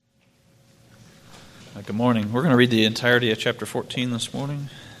Good morning. We're going to read the entirety of chapter 14 this morning.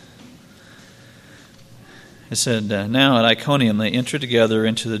 It said, Now at Iconium they entered together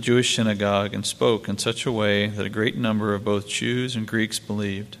into the Jewish synagogue and spoke in such a way that a great number of both Jews and Greeks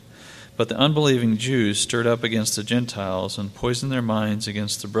believed. But the unbelieving Jews stirred up against the Gentiles and poisoned their minds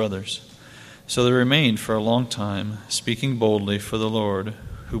against the brothers. So they remained for a long time, speaking boldly for the Lord,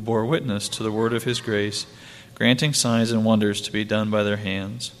 who bore witness to the word of his grace, granting signs and wonders to be done by their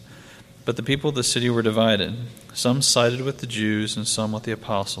hands. But the people of the city were divided. Some sided with the Jews and some with the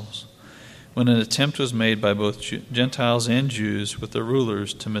apostles. When an attempt was made by both Gentiles and Jews with the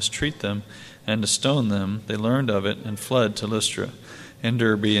rulers to mistreat them and to stone them, they learned of it and fled to Lystra and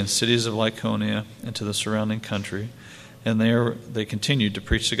Derbe and cities of Lycaonia and to the surrounding country, and there they continued to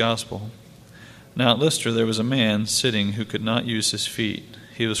preach the gospel. Now at Lystra there was a man sitting who could not use his feet.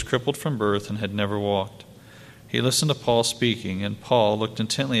 He was crippled from birth and had never walked. He listened to Paul speaking, and Paul looked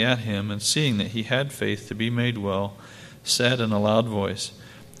intently at him, and seeing that he had faith to be made well, said in a loud voice,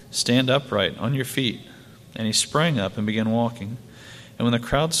 "Stand upright on your feet." And he sprang up and began walking. And when the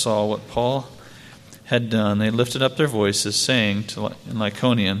crowd saw what Paul had done, they lifted up their voices, saying in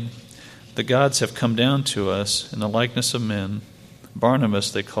Lycaonian, "The gods have come down to us in the likeness of men."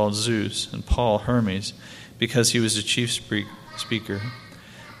 Barnabas they called Zeus, and Paul Hermes, because he was the chief speaker.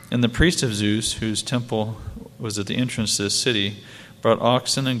 And the priest of Zeus, whose temple was at the entrance to the city, brought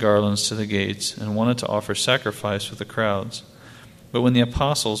oxen and garlands to the gates, and wanted to offer sacrifice with the crowds. But when the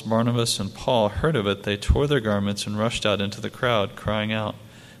apostles, Barnabas and Paul, heard of it, they tore their garments and rushed out into the crowd, crying out,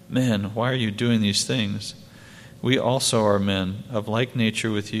 "Men, why are you doing these things? We also are men, of like nature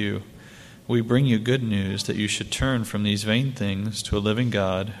with you. We bring you good news that you should turn from these vain things to a living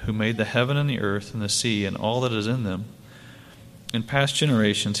God, who made the heaven and the earth and the sea and all that is in them. In past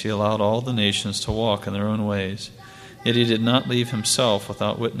generations he allowed all the nations to walk in their own ways. Yet he did not leave himself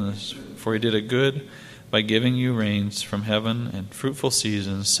without witness, for he did a good by giving you rains from heaven and fruitful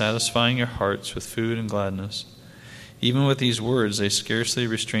seasons, satisfying your hearts with food and gladness." Even with these words they scarcely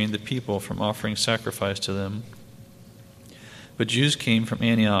restrained the people from offering sacrifice to them. But Jews came from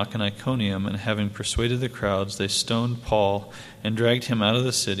Antioch and Iconium, and having persuaded the crowds, they stoned Paul and dragged him out of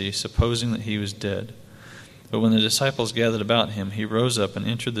the city, supposing that he was dead. But when the disciples gathered about him, he rose up and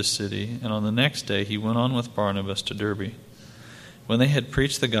entered the city, and on the next day he went on with Barnabas to Derbe. When they had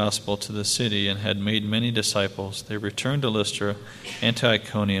preached the gospel to the city and had made many disciples, they returned to Lystra and to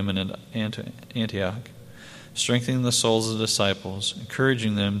Iconium and to Antioch, strengthening the souls of the disciples,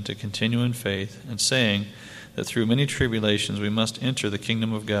 encouraging them to continue in faith, and saying that through many tribulations we must enter the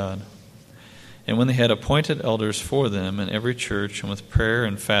kingdom of God. And when they had appointed elders for them in every church, and with prayer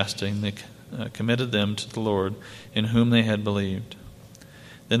and fasting, they committed them to the Lord, in whom they had believed.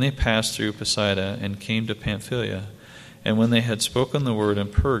 Then they passed through Pisidia and came to Pamphylia, and when they had spoken the word in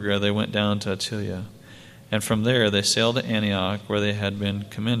Perga, they went down to Attalia. And from there they sailed to Antioch, where they had been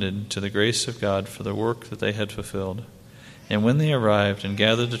commended to the grace of God for the work that they had fulfilled. And when they arrived and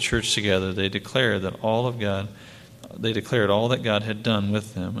gathered the church together, they declared all that God had done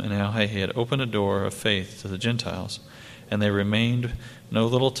with them, and how he had opened a door of faith to the Gentiles. And they remained no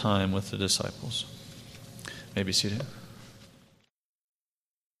little time with the disciples. You may be seated.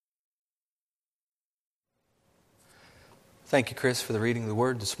 Thank you, Chris, for the reading of the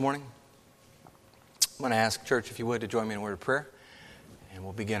word this morning. I'm going to ask church, if you would, to join me in a word of prayer, and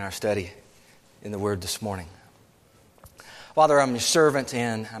we'll begin our study in the word this morning. Father, I'm your servant,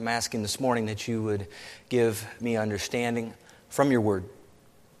 and I'm asking this morning that you would give me understanding from your word.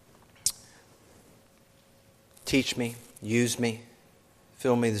 Teach me, use me,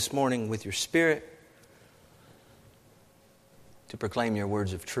 fill me this morning with your Spirit to proclaim your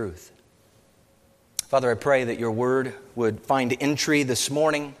words of truth. Father, I pray that your word would find entry this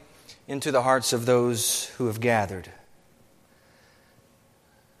morning into the hearts of those who have gathered.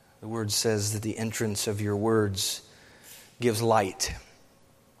 The word says that the entrance of your words gives light.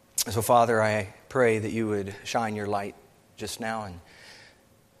 So, Father, I pray that you would shine your light just now, and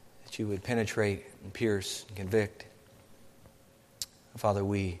that you would penetrate and pierce and convict. Father,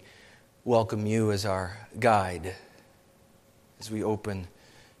 we welcome you as our guide as we open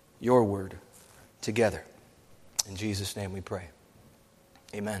your word together. In Jesus' name we pray.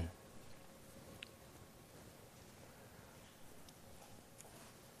 Amen.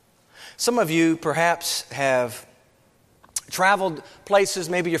 Some of you perhaps have traveled places.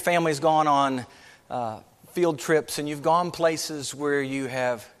 Maybe your family's gone on field trips, and you've gone places where you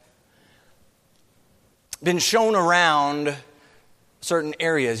have been shown around certain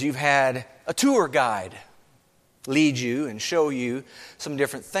areas. You've had a tour guide lead you and show you some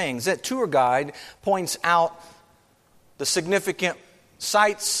different things. That tour guide points out the significant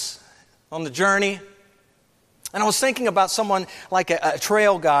sights on the journey, And I was thinking about someone like a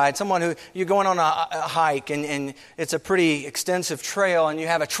trail guide, someone who you're going on a hike and it's a pretty extensive trail and you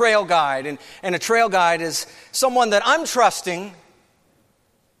have a trail guide. And a trail guide is someone that I'm trusting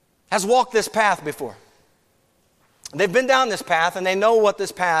has walked this path before. They've been down this path and they know what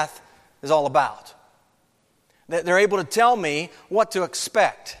this path is all about. They're able to tell me what to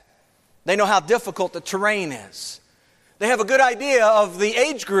expect. They know how difficult the terrain is. They have a good idea of the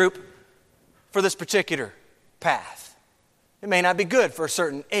age group for this particular path. It may not be good for a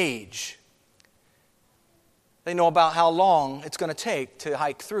certain age. They know about how long it's going to take to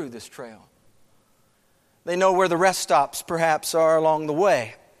hike through this trail. They know where the rest stops perhaps are along the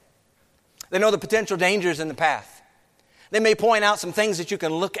way. They know the potential dangers in the path. They may point out some things that you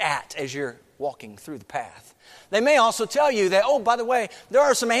can look at as you're walking through the path. They may also tell you that, oh, by the way, there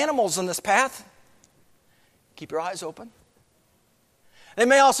are some animals on this path. Keep your eyes open. They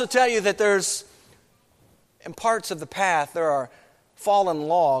may also tell you that in parts of the path, there are fallen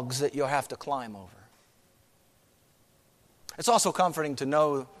logs that you'll have to climb over. It's also comforting to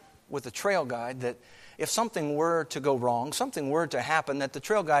know with the trail guide that if something were to go wrong, something were to happen, that the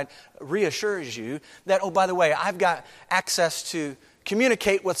trail guide reassures you that, oh, by the way, I've got access to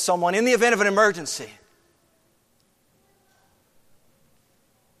communicate with someone in the event of an emergency.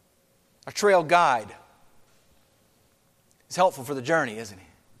 A trail guide is helpful for the journey, isn't he?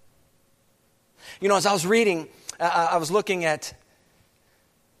 You know, as I was reading, I was looking at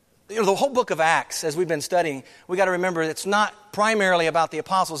the whole book of Acts. As we've been studying, we got to remember it's not primarily about the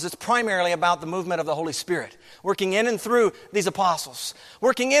apostles. It's primarily about the movement of the Holy Spirit, working in and through these apostles,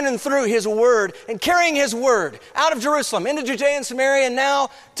 working in and through His Word, and carrying His Word out of Jerusalem, into Judea and Samaria, and now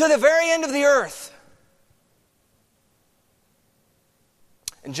to the very end of the earth.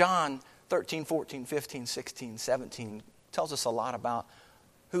 And John 13, 14, 15, 16, 17 tells us a lot about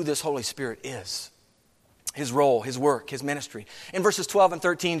who this Holy Spirit is, His role, His work, His ministry. In verses 12 and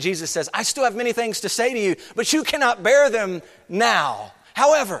 13, Jesus says, I still have many things to say to you, but you cannot bear them now.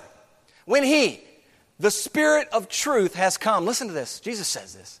 However, when He, the Spirit of truth, has come, listen to this, Jesus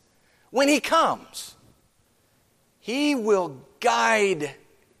says this, when He comes, He will guide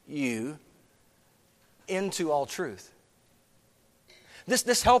you into all truth.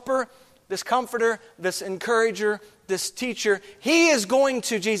 This helper, this comforter, this encourager, this teacher, He is going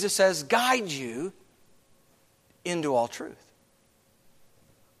to, Jesus says, guide you into all truth.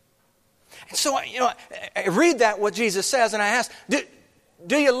 And so, I read that, what Jesus says, and I ask,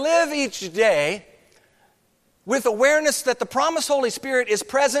 do you live each day with awareness that the promised Holy Spirit is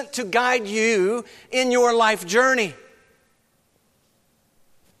present to guide you in your life journey?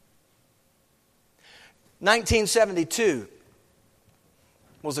 1972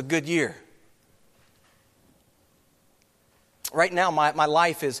 was a good year. Right now, my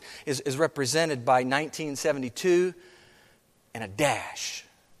life is represented by 1972 and a dash.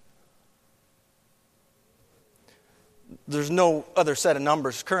 There's no other set of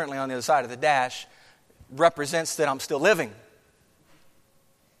numbers currently on the other side of the dash. Represents that I'm still living.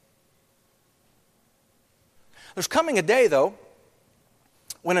 There's coming a day, though,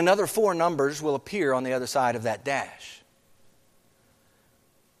 when another 4 numbers will appear on the other side of that dash.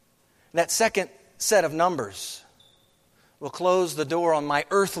 That second set of numbers will close the door on my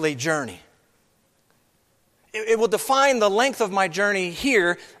earthly journey. It will define the length of my journey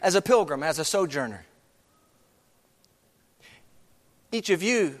here as a pilgrim, as a sojourner. Each of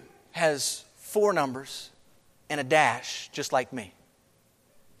you has 4 numbers and a dash, just like me.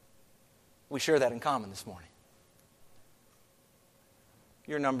 We share that in common this morning.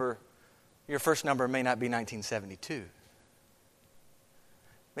 Your first number may not be 1972.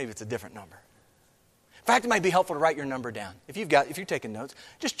 Maybe it's a different number. In fact, it might be helpful to write your number down. If you're taking notes,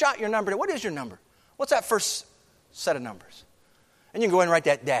 just jot your number down. What is your number? What's that first set of numbers? And you can go ahead and write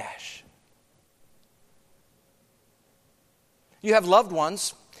that dash. You have loved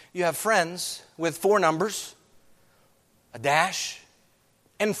ones, you have friends with 4 numbers, a dash,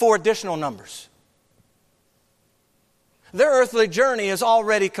 and 4 additional numbers. Their earthly journey is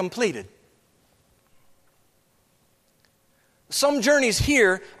already completed. Some journeys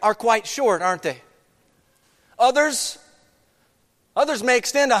here are quite short, aren't they? Others may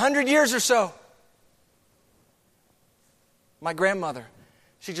extend 100 years or so. My grandmother,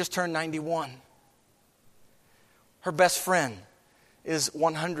 she just turned 91. Her best friend is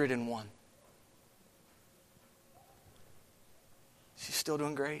 101. She's still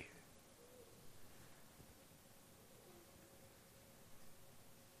doing great.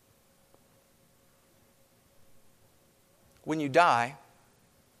 When you die,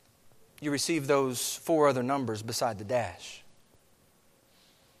 you receive those 4 other numbers beside the dash.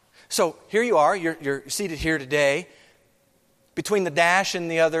 So here you are, you're seated here today between the dash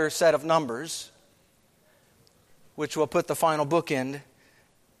and the other set of numbers, which will put the final bookend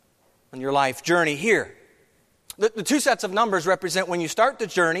on your life journey here. The two sets of numbers represent when you start the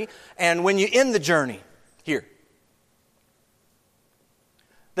journey and when you end the journey here.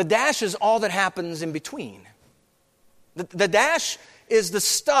 The dash is all that happens in between. The dash is the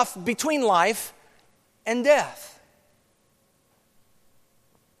stuff between life and death.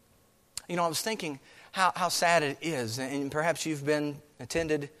 You know, I was thinking how sad it is, and perhaps you've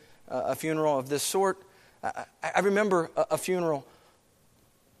attended a funeral of this sort. I remember a funeral,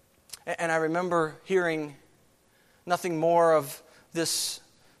 and I remember hearing nothing more of this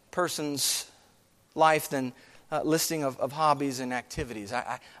person's life than listing of hobbies and activities.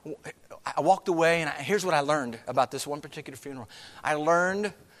 I walked away, and here's what I learned about this one particular funeral. I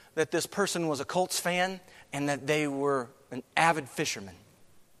learned that this person was a Colts fan and that they were an avid fisherman.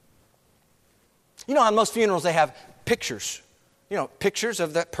 You know, on most funerals they have pictures. You know, pictures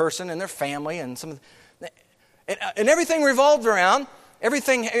of that person and their family and and everything revolved around,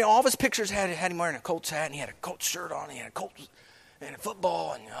 everything, you know, all of his pictures had him wearing a Colts hat, and he had a Colts shirt on, and he had a Colts and a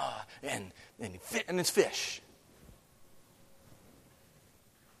football and his fish.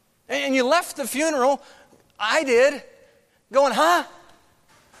 And you left the funeral, I did, going, huh?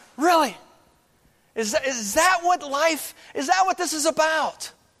 Really? Is that what life, is that what this is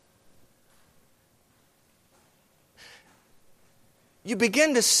about? You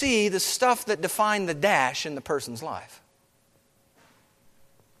begin to see the stuff that define the dash in the person's life.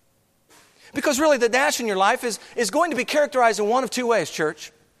 Because really the dash in your life is going to be characterized in one of two ways,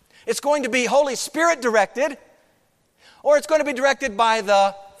 church. It's going to be Holy Spirit directed, or it's going to be directed by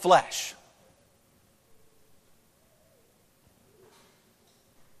the flesh.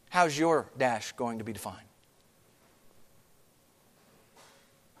 How's your dash going to be defined?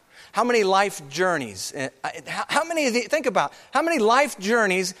 How many life journeys, think about, how many life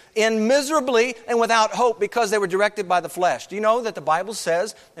journeys end miserably and without hope because they were directed by the flesh? Do you know that the Bible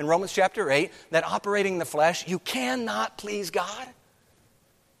says in Romans chapter 8 that operating the flesh, you cannot please God?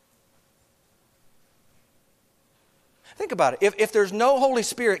 Think about it. If there's no Holy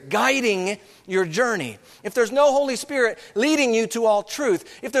Spirit guiding your journey, if there's no Holy Spirit leading you to all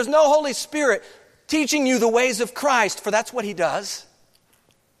truth, if there's no Holy Spirit teaching you the ways of Christ, for that's what He does.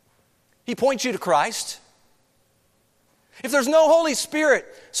 He points you to Christ. If there's no Holy Spirit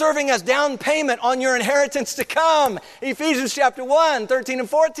serving as down payment on your inheritance to come, Ephesians chapter 1, 13 and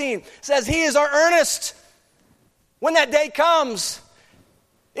 14 says He is our earnest. When that day comes,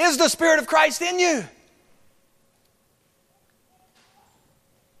 is the Spirit of Christ in you?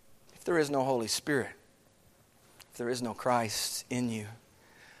 If there is no Holy Spirit, if there is no Christ in you,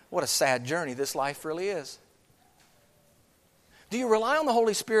 what a sad journey this life really is. Do you rely on the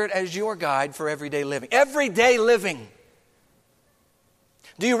Holy Spirit as your guide for everyday living? Everyday living.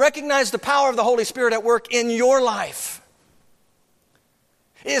 Do you recognize the power of the Holy Spirit at work in your life?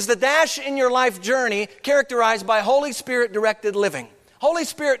 Is the dash in your life journey characterized by Holy Spirit directed living? Holy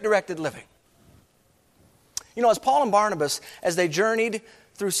Spirit directed living. You know, as Paul and Barnabas, as they journeyed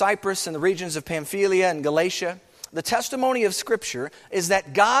through Cyprus and the regions of Pamphylia and Galatia, the testimony of Scripture is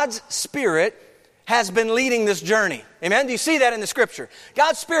that God's Spirit has been leading this journey. Amen? Do you see that in the Scripture?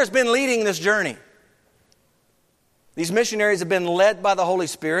 God's Spirit's been leading this journey. These missionaries have been led by the Holy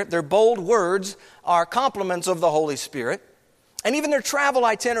Spirit. Their bold words are compliments of the Holy Spirit. And even their travel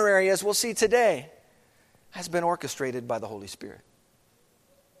itinerary, as we'll see today, has been orchestrated by the Holy Spirit.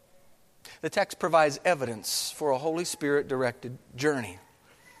 The text provides evidence for a Holy Spirit-directed journey.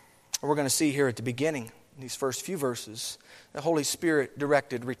 We're going to see here at the beginning, in these first few verses, the Holy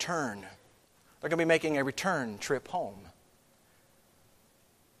Spirit-directed return. They're going to be making a return trip home.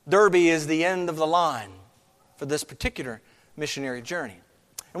 Derby is the end of the line for this particular missionary journey.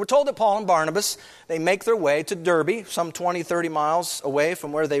 And we're told that Paul and Barnabas, they make their way to Derby, some 20, 30 miles away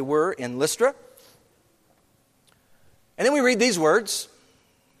from where they were in Lystra. And then we read these words.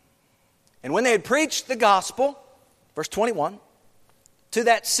 And when they had preached the gospel, verse 21, to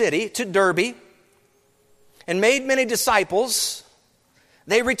that city, to Derby, and made many disciples,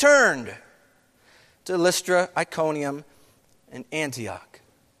 they returned to Lystra, Iconium, and Antioch,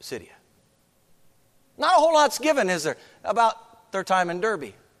 Pisidia. Not a whole lot's given, is there, about their time in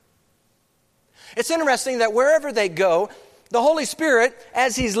Derby. It's interesting that wherever they go, the Holy Spirit,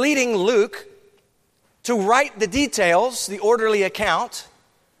 as He's leading Luke to write the details, the orderly account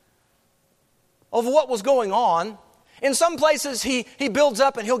of what was going on, in some places he builds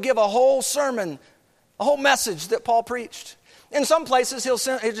up and he'll give a whole sermon, a whole message that Paul preached. In some places he'll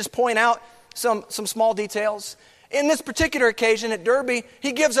just point out some small details. In this particular occasion at Derbe,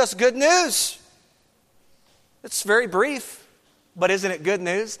 he gives us good news. It's very brief, but isn't it good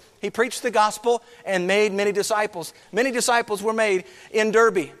news? He preached the gospel and made many disciples. Many disciples were made in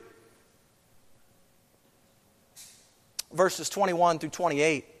Derbe. Verses 21 through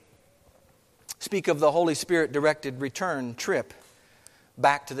 28 speak of the Holy Spirit-directed return trip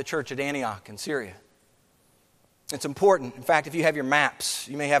back to the church at Antioch in Syria. It's important. In fact, if you have your maps,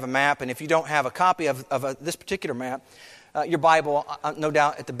 you may have a map, and if you don't have a copy of this particular map, your Bible, no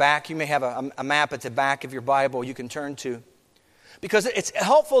doubt at the back, you may have a map at the back of your Bible you can turn to. Because it's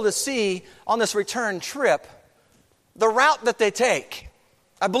helpful to see on this return trip the route that they take.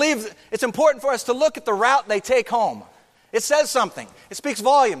 I believe it's important for us to look at the route they take home. It says something. It speaks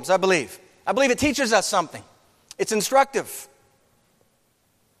volumes, I believe. I believe it teaches us something. It's instructive.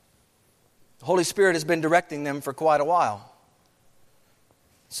 The Holy Spirit has been directing them for quite a while.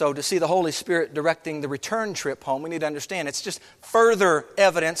 So to see the Holy Spirit directing the return trip home, we need to understand it's just further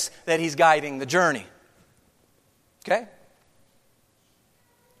evidence that He's guiding the journey. Okay?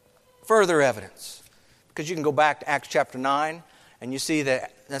 Further evidence. Because you can go back to Acts chapter 9 and you see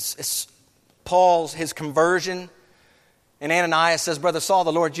that it's his conversion. And Ananias says, Brother Saul,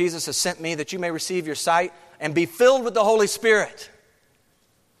 the Lord Jesus has sent me that you may receive your sight and be filled with the Holy Spirit.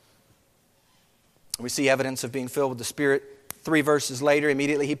 We see evidence of being filled with the Spirit. 3 verses later,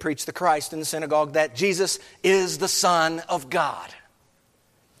 immediately he preached the Christ in the synagogue that Jesus is the Son of God.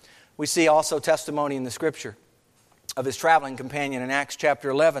 We see also testimony in the Scripture of his traveling companion in Acts chapter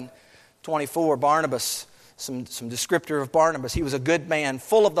 11, 24, Barnabas. Some descriptor of Barnabas. He was a good man,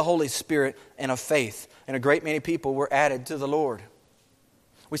 full of the Holy Spirit and of faith. And a great many people were added to the Lord.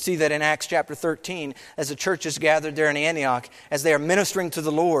 We see that in Acts chapter 13, as the church is gathered there in Antioch, as they are ministering to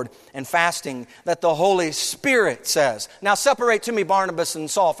the Lord and fasting, that the Holy Spirit says, Now separate to me Barnabas and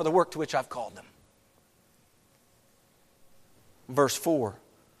Saul for the work to which I've called them. Verse 4,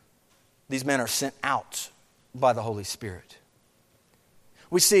 these men are sent out by the Holy Spirit.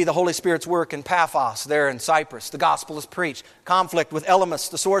 We see the Holy Spirit's work in Paphos, there in Cyprus. The gospel is preached. Conflict with Elymas,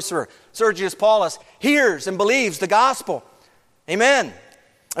 the sorcerer. Sergius Paulus hears and believes the gospel. Amen.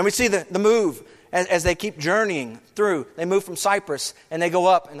 And we see the move as they keep journeying through. They move from Cyprus and they go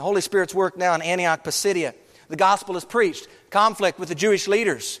up. And the Holy Spirit's work now in Antioch, Pisidia. The gospel is preached. Conflict with the Jewish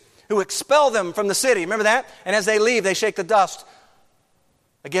leaders who expel them from the city. Remember that? And as they leave, they shake the dust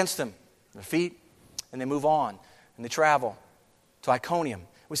against them, their feet, and they move on. And they travel to Iconium.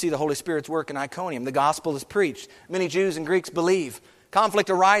 We see the Holy Spirit's work in Iconium. The gospel is preached. Many Jews and Greeks believe. Conflict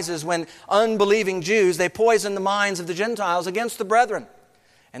arises when unbelieving Jews, they poison the minds of the Gentiles against the brethren.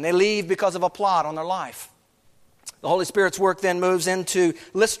 And they leave because of a plot on their life. The Holy Spirit's work then moves into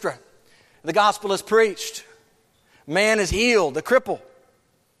Lystra. The gospel is preached. Man is healed, the cripple,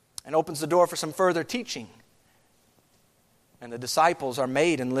 and opens the door for some further teaching. And the disciples are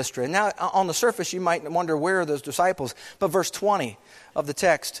made in Lystra. And now, on the surface, you might wonder, where are those disciples? But verse 20 of the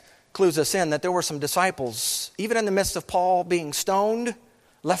text clues us in that there were some disciples, even in the midst of Paul being stoned,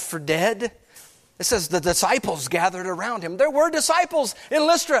 left for dead. It says the disciples gathered around him. There were disciples in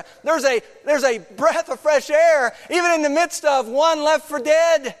Lystra. There's a breath of fresh air, even in the midst of one left for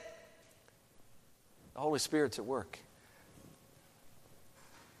dead. The Holy Spirit's at work.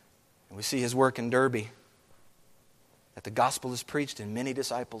 And we see His work in Derbe, that the gospel is preached and many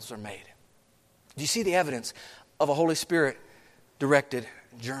disciples are made. Do you see the evidence of a Holy Spirit-directed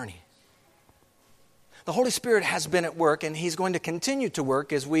journey? The Holy Spirit has been at work, and He's going to continue to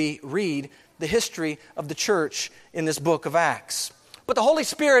work as we read the history of the church in this book of Acts. But the Holy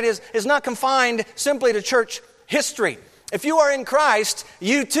Spirit is not confined simply to church history. If you are in Christ,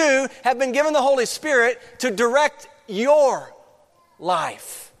 you too have been given the Holy Spirit to direct your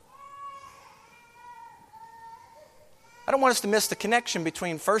life. I don't want us to miss the connection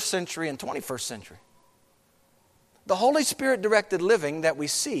between first century and 21st century. The Holy Spirit-directed living that we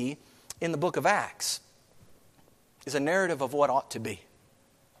see in the book of Acts is a narrative of what ought to be.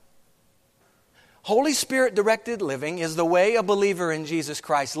 Holy Spirit-directed living is the way a believer in Jesus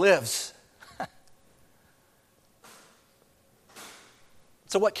Christ lives.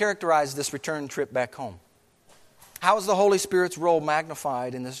 So what characterized this return trip back home? How is the Holy Spirit's role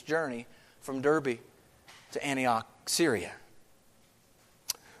magnified in this journey from Derbe to Antioch, Syria?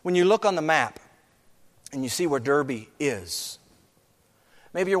 When you look on the map and you see where Derbe is,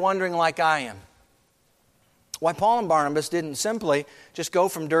 maybe you're wondering like I am, why Paul and Barnabas didn't simply just go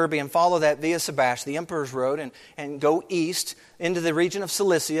from Derbe and follow that Via Sebastian, the Emperor's Road, and go east into the region of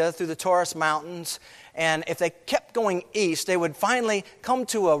Cilicia through the Taurus Mountains. And if they kept going east, they would finally come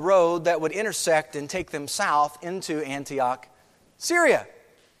to a road that would intersect and take them south into Antioch, Syria,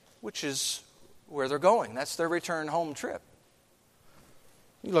 which is where they're going. That's their return home trip.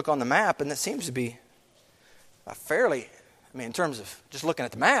 You look on the map, and it seems to be a fairly, in terms of just looking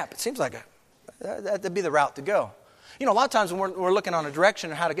at the map, it seems like that'd be the route to go. A lot of times when we're looking on a direction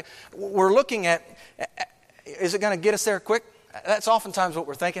and how to get, we're looking at, is it going to get us there quick? That's oftentimes what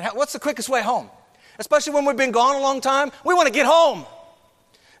we're thinking. What's the quickest way home? Especially when we've been gone a long time, we want to get home.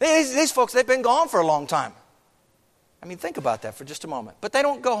 These folks, they've been gone for a long time. Think about that for just a moment. But they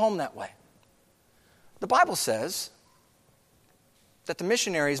don't go home that way. The Bible says that the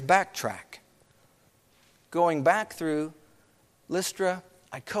missionaries backtrack, going back through Lystra,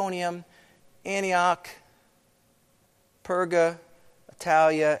 Iconium, Antioch, Perga,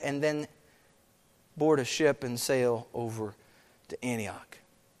 Italia, and then board a ship and sail over to Antioch.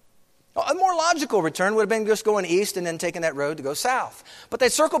 A more logical return would have been just going east and then taking that road to go south. But they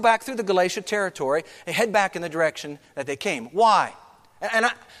circle back through the Galatia territory and head back in the direction that they came. Why?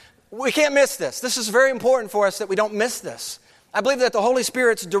 We can't miss this. This is very important for us that we don't miss this. I believe that the Holy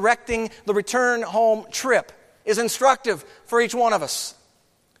Spirit's directing the return home trip is instructive for each one of us.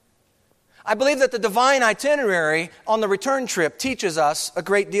 I believe that the divine itinerary on the return trip teaches us a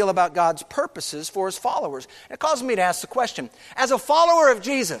great deal about God's purposes for His followers. It causes me to ask the question, as a follower of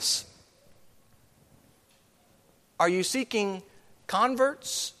Jesus, are you seeking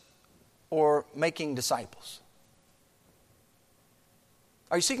converts or making disciples?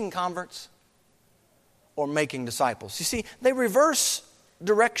 Are you seeking converts or making disciples? You see, they reverse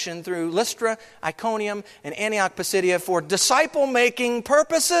direction through Lystra, Iconium, and Antioch Pisidia for disciple-making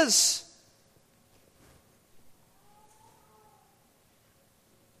purposes.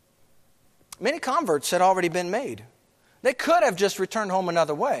 Many converts had already been made. They could have just returned home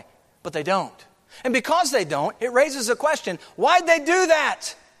another way, but they don't. And because they don't, it raises a question, why'd they do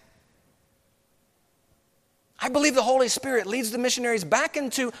that? I believe the Holy Spirit leads the missionaries back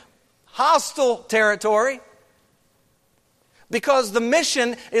into hostile territory because the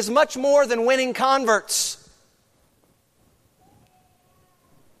mission is much more than winning converts.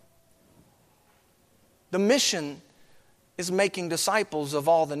 The mission is making disciples of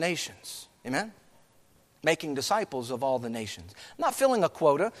all the nations. Amen? Making disciples of all the nations. Not filling a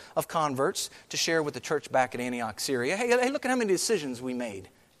quota of converts to share with the church back at Antioch, Syria. Hey, look at how many decisions we made.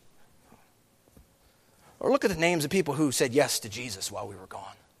 Or look at the names of people who said yes to Jesus while we were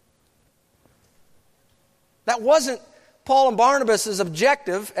gone. That wasn't Paul and Barnabas'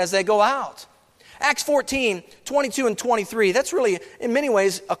 objective as they go out. Acts 14, 22 and 23, that's really, in many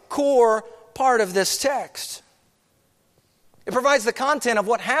ways, a core part of this text. It provides the content of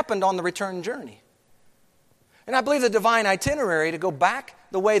what happened on the return journey. And I believe the divine itinerary to go back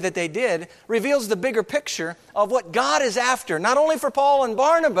the way that they did reveals the bigger picture of what God is after, not only for Paul and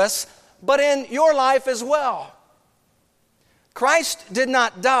Barnabas, but in your life as well. Christ did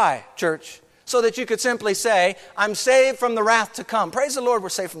not die, church, so that you could simply say, I'm saved from the wrath to come. Praise the Lord, we're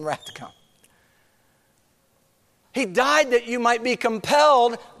saved from the wrath to come. He died that you might be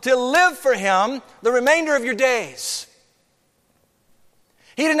compelled to live for Him the remainder of your days.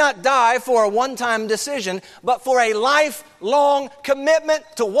 He did not die for a one-time decision, but for a lifelong commitment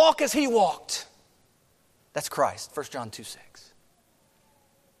to walk as He walked. That's Christ, 1 John 2:6.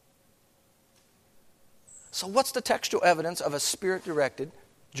 So what's the textual evidence of a Spirit-directed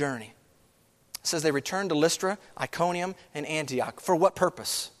journey? It says they returned to Lystra, Iconium, and Antioch. For what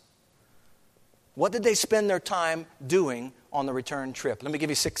purpose? What did they spend their time doing on the return trip? Let me give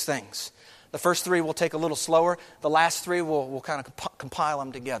you 6 things. The first 3 will take a little slower. The last 3 we'll kind of compile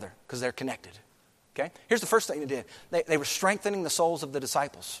them together because they're connected. Okay? Here's the first thing they did. They were strengthening the souls of the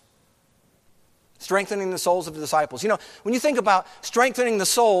disciples. Strengthening the souls of the disciples. You know, when you think about strengthening the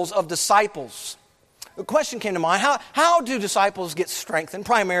souls of disciples, the question came to mind, how do disciples get strengthened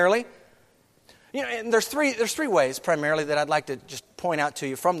primarily? You know, and there's three ways primarily that I'd like to just point out to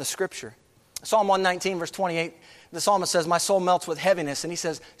you from the Scripture. Psalm 119, verse 28, the psalmist says, my soul melts with heaviness. And he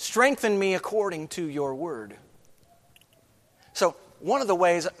says, strengthen me according to your word. So one of the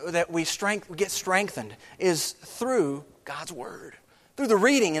ways that we get strengthened is through God's word. Through the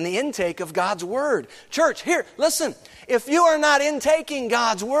reading and the intake of God's word. Church, here, listen. If you are not intaking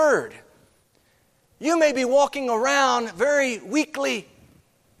God's word, you may be walking around very weakly.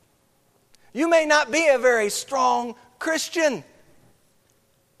 You may not be a very strong Christian.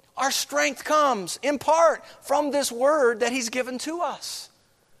 Our strength comes, in part, from this word that He's given to us.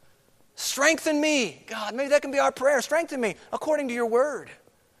 Strengthen me, God. Maybe that can be our prayer. Strengthen me according to your word.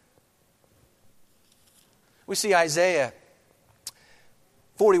 We see Isaiah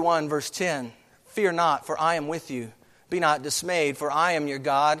 41, verse 10. Fear not, for I am with you. Be not dismayed, for I am your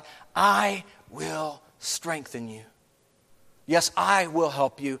God. I will strengthen you. Yes, I will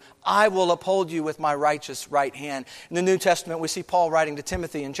help you. I will uphold you with my righteous right hand. In the New Testament, we see Paul writing to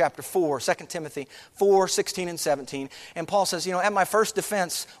Timothy in chapter 4, 2 Timothy 4, 16 and 17. And Paul says, at my first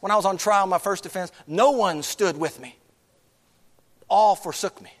defense, when I was on trial, my first defense, no one stood with me. All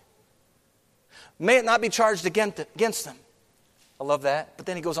forsook me. May it not be charged against them. I love that. But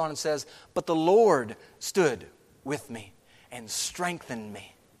then he goes on and says, but the Lord stood with me and strengthened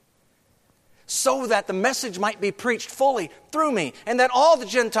me, so that the message might be preached fully through me, and that all the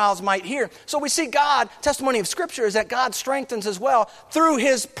Gentiles might hear. So we see God, testimony of Scripture is that God strengthens as well through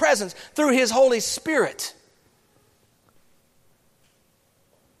His presence, through His Holy Spirit.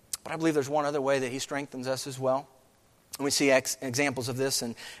 But I believe there's one other way that He strengthens us as well. And we see examples of this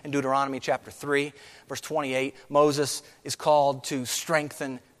in Deuteronomy chapter 3, verse 28. Moses is called to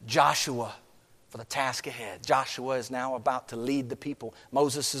strengthen Joshua for the task ahead. Joshua is now about to lead the people.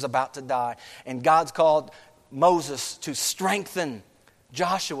 Moses is about to die. And God's called Moses to strengthen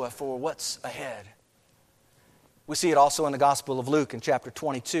Joshua for what's ahead. We see it also in the Gospel of Luke in chapter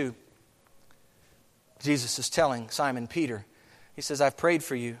 22. Jesus is telling Simon Peter, He says, I've prayed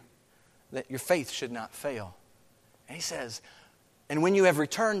for you that your faith should not fail. And He says, and when you have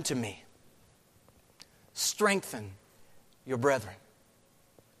returned to me, strengthen your brethren.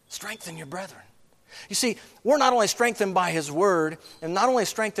 Strengthen your brethren. You see, we're not only strengthened by His Word and not only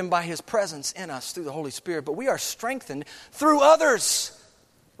strengthened by His presence in us through the Holy Spirit, but we are strengthened through others,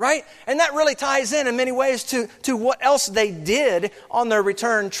 right? And that really ties in many ways to what else they did on their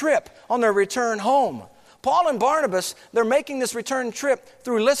return trip, on their return home. Paul and Barnabas, they're making this return trip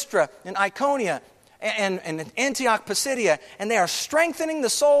through Lystra and Iconium and Antioch Pisidia, and they are strengthening the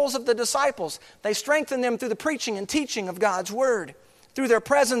souls of the disciples. They strengthen them through the preaching and teaching of God's Word, through their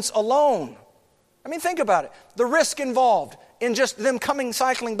presence alone. I mean, think about it. The risk involved in just them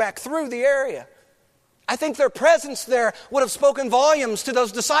cycling back through the area. I think their presence there would have spoken volumes to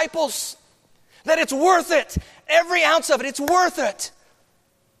those disciples. That it's worth it. Every ounce of it, it's worth it.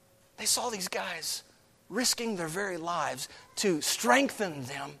 They saw these guys risking their very lives to strengthen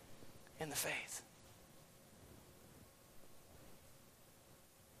them in the faith.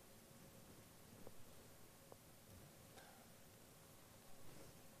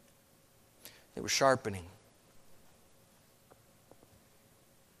 They were sharpening.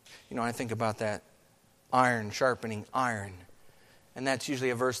 I think about that, iron sharpening iron. And that's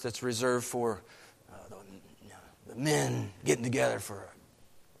usually a verse that's reserved for the men getting together for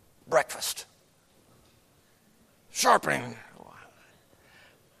breakfast. Sharpening.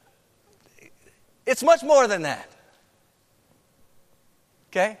 It's much more than that.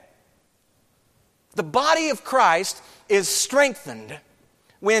 Okay? The body of Christ is strengthened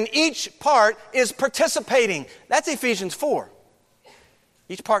when each part is participating. That's Ephesians 4.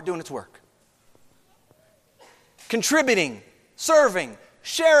 Each part doing its work. Contributing, serving,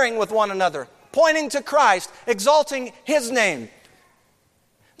 sharing with one another, pointing to Christ, exalting His name.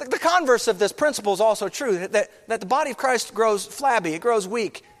 The converse of this principle is also true, that the body of Christ grows flabby, it grows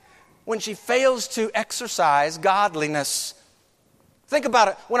weak, when she fails to exercise godliness. Think about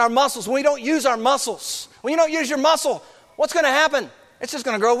it. When we don't use our muscles, when you don't use your muscle, what's going to happen? It's just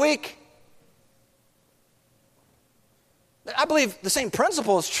going to grow weak. I believe the same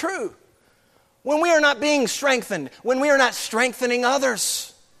principle is true. When we are not being strengthened, when we are not strengthening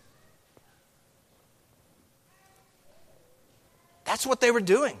others. That's what they were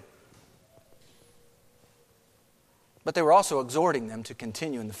doing. But they were also exhorting them to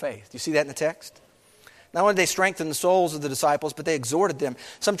continue in the faith. Do you see that in the text? Not only did they strengthen the souls of the disciples, but they exhorted them.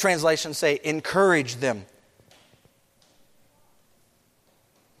 Some translations say encouraged them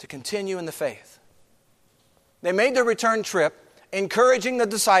to continue in the faith. They made their return trip, encouraging the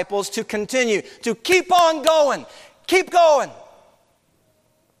disciples to continue, to keep on going. Keep going.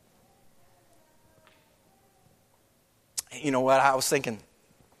 You know what I was thinking?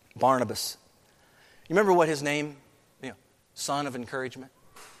 Barnabas. You remember what his name, son of encouragement?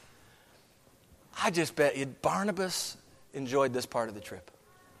 I just bet Barnabas enjoyed this part of the trip.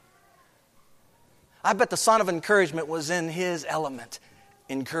 I bet the son of encouragement was in his element,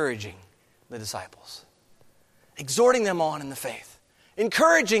 encouraging the disciples, exhorting them on in the faith,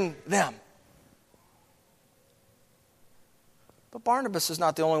 encouraging them. But Barnabas is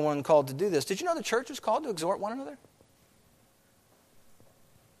not the only one called to do this. Did you know the church is called to exhort one another?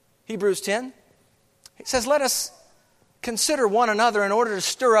 Hebrews 10, it says, let us consider one another in order to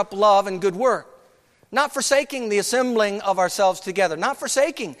stir up love and good work, not forsaking the assembling of ourselves together,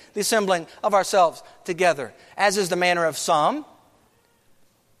 as is the manner of some,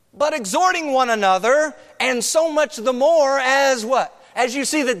 but exhorting one another, and so much the more as what? As you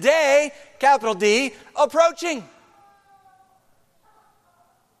see the day, capital D, approaching.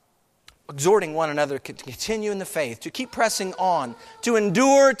 exhorting one another to continue in the faith, to keep pressing on, to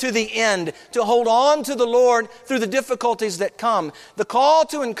endure to the end, to hold on to the Lord through the difficulties that come. The call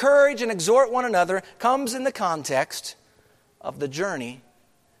to encourage and exhort one another comes in the context of the journey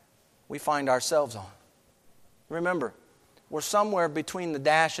we find ourselves on. Remember, we're somewhere between the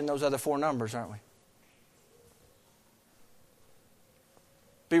dash and those other 4 numbers, aren't we?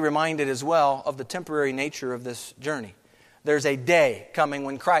 Be reminded as well of the temporary nature of this journey. There's a day coming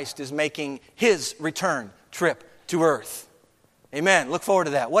when Christ is making His return trip to earth. Amen. Look forward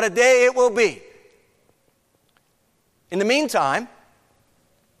to that. What a day it will be. In the meantime,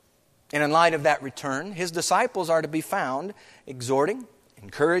 and in light of that return, His disciples are to be found exhorting,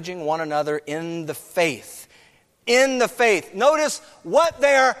 encouraging one another in the faith. In the faith. Notice what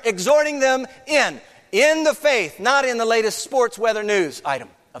they are exhorting them in. In the faith, not in the latest sports weather news item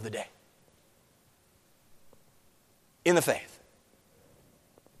of the day. In the faith.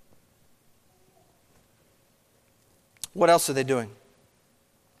 What else are they doing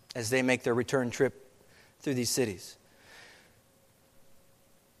as they make their return trip through these cities?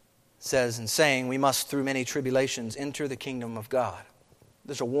 It says and saying, we must through many tribulations enter the kingdom of God.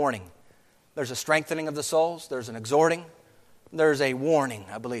 There's a warning. There's a strengthening of the souls. There's an exhorting. There's a warning,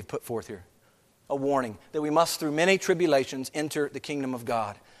 I believe, put forth here. A warning that we must through many tribulations enter the kingdom of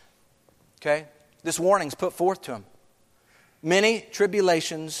God. Okay? This warning's put forth to them. Many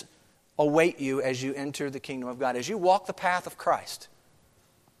tribulations await you as you enter the kingdom of God, as you walk the path of Christ.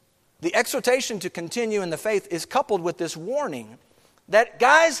 The exhortation to continue in the faith is coupled with this warning that,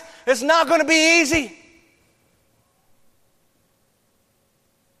 guys, it's not going to be easy.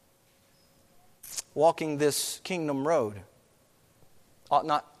 Walking this kingdom road ought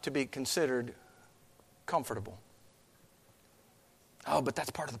not to be considered comfortable. Oh, but that's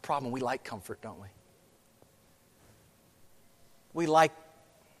part of the problem. We like comfort, don't we? We like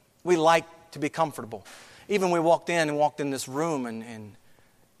to be comfortable. Even we walked in this room and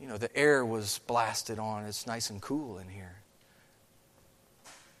you know, the air was blasted on. It's nice and cool in here.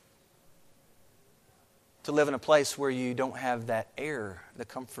 To live in a place where you don't have that air, the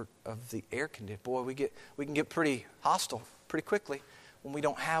comfort of the air condition. Boy, we can get pretty hostile pretty quickly when we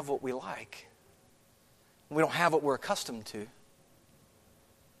don't have what we like. When we don't have what we're accustomed to.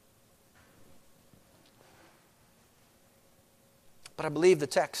 But I believe the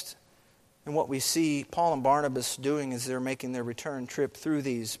text and what we see Paul and Barnabas doing as they're making their return trip through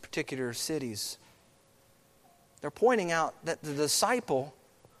these particular cities. They're pointing out that the disciple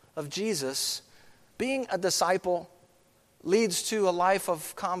of Jesus, being a disciple, leads to a life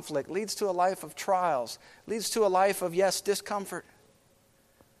of conflict, leads to a life of trials, leads to a life of, yes, discomfort.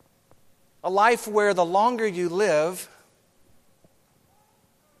 A life where the longer you live,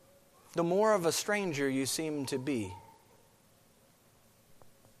 the more of a stranger you seem to be.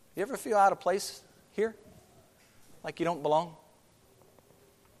 You ever feel out of place here? Like you don't belong?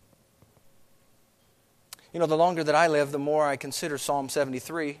 You know, the longer that I live, the more I consider Psalm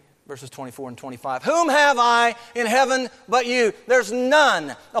 73, verses 24 and 25. Whom have I in heaven but you? There's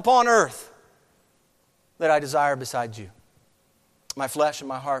none upon earth that I desire besides you. My flesh and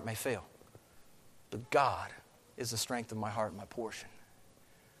my heart may fail, but God is the strength of my heart and my portion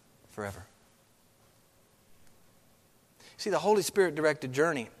forever. See, the Holy Spirit-directed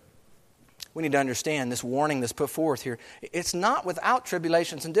journey, we need to understand this warning that's put forth here. It's not without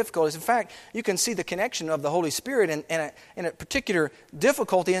tribulations and difficulties. In fact, you can see the connection of the Holy Spirit in a particular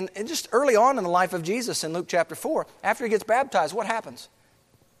difficulty. And just early on in the life of Jesus in Luke chapter 4, after He gets baptized, what happens?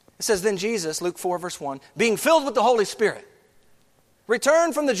 It says, then Jesus, Luke 4 verse 1, being filled with the Holy Spirit,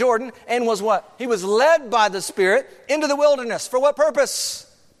 returned from the Jordan and was what? He was led by the Spirit into the wilderness. For what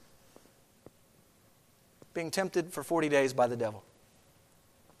purpose? Being tempted for 40 days by the devil.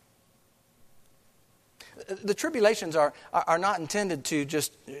 The tribulations are not intended to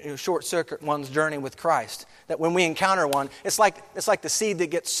just short-circuit one's journey with Christ. That when we encounter one, it's like the seed that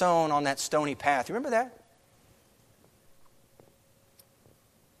gets sown on that stony path. You remember that?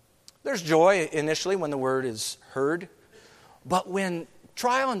 There's joy initially when the word is heard. But when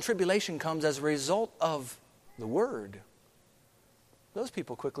trial and tribulation comes as a result of the word, those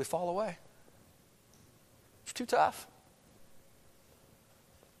people quickly fall away. It's too tough.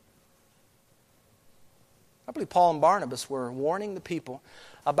 I believe Paul and Barnabas were warning the people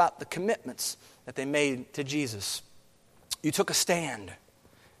about the commitments that they made to Jesus. You took a stand.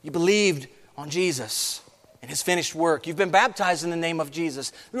 You believed on Jesus and His finished work. You've been baptized in the name of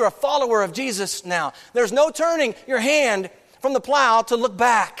Jesus. You're a follower of Jesus now. There's no turning your hand from the plow to look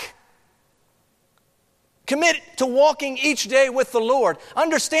back. Commit to walking each day with the Lord,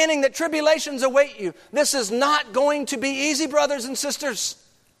 understanding that tribulations await you. This is not going to be easy, brothers and sisters.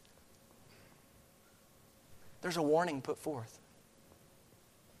 there's a warning put forth.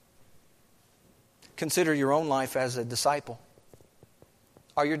 Consider your own life as a disciple.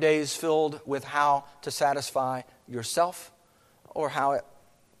 Are your days filled with how to satisfy yourself, or how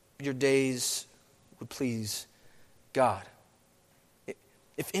your days would please God?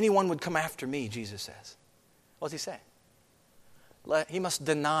 If anyone would come after me, Jesus says, what does he say? He must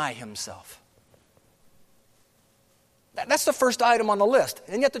deny himself. That's the first item on the list.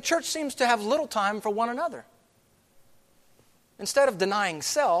 And yet the church seems to have little time for one another. Instead of denying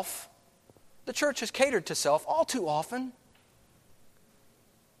self, the church has catered to self all too often.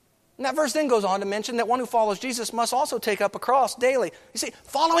 And that verse then goes on to mention that one who follows Jesus must also take up a cross daily. You see,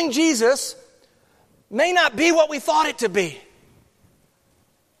 following Jesus may not be what we thought it to be.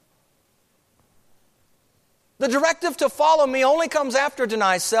 The directive to follow me only comes after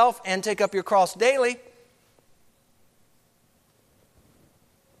deny self and take up your cross daily.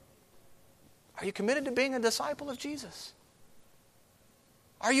 Are you committed to being a disciple of Jesus?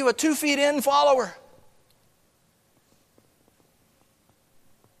 Are you a 2 feet in follower?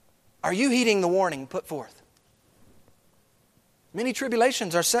 Are you heeding the warning put forth? Many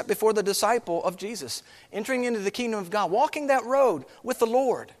tribulations are set before the disciple of Jesus, entering into the kingdom of God, walking that road with the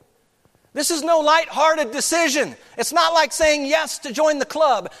Lord. This is no light-hearted decision. It's not like saying yes to join the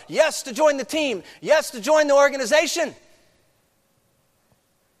club, yes to join the team, yes to join the organization.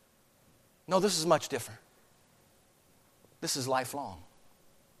 No, this is much different. This is lifelong.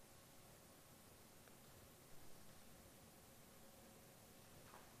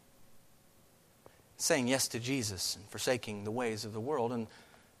 Saying yes to Jesus and forsaking the ways of the world and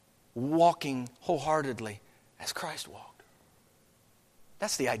walking wholeheartedly as Christ walked.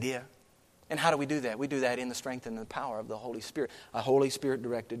 That's the idea. And how do we do that? We do that in the strength and the power of the Holy Spirit. A Holy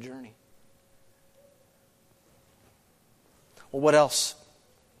Spirit-directed journey. Well, what else?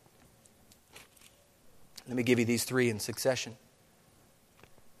 Let me give you these 3 in succession.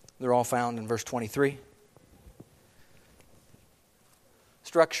 They're all found in verse 23.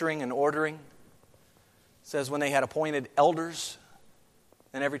 Structuring and ordering. It says when they had appointed elders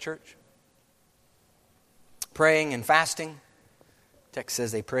in every church. Praying and fasting. The text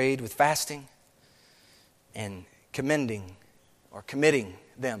says they prayed with fasting and commending or committing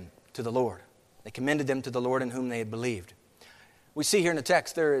them to the Lord. They commended them to the Lord in whom they had believed. We see here in the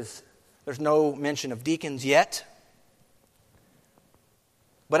text there's no mention of deacons yet,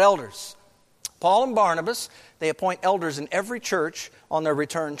 but elders. Paul and Barnabas, they appoint elders in every church on their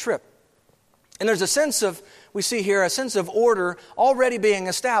return trip. And there's a sense of, we see here, a sense of order already being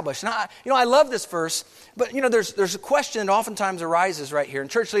established. Now, I love this verse, but, there's a question that oftentimes arises right here. And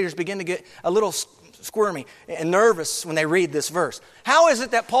church leaders begin to get a little squirmy and nervous when they read this verse. How is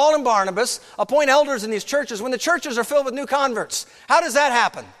it that Paul and Barnabas appoint elders in these churches when the churches are filled with new converts? How does that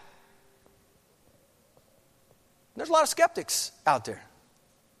happen? There's a lot of skeptics out there.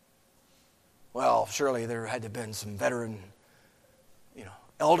 Well, surely there had to have been some veteran,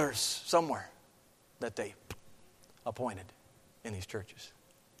 elders somewhere that they appointed in these churches.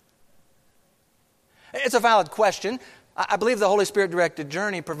 It's a valid question. I believe the Holy Spirit-directed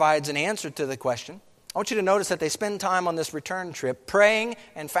journey provides an answer to the question. I want you to notice that they spend time on this return trip praying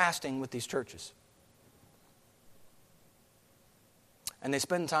and fasting with these churches. And they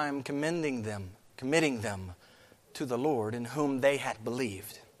spend time committing them to the Lord in whom they had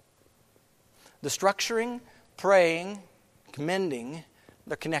believed. The structuring, praying, commending,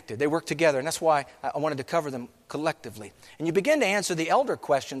 they're connected. They work together, and that's why I wanted to cover them collectively. And you begin to answer the elder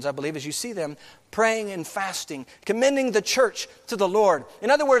questions, I believe, as you see them praying and fasting, commending the church to the Lord. In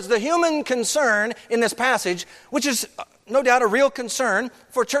other words, the human concern in this passage, which is no doubt a real concern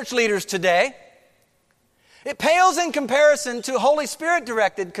for church leaders today, it pales in comparison to Holy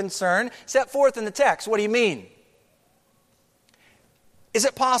Spirit-directed concern set forth in the text. What do you mean? Is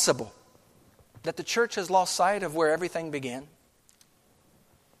it possible that the church has lost sight of where everything began?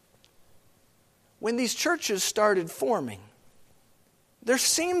 When these churches started forming, there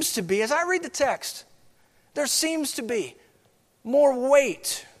seems to be, as I read the text, there seems to be more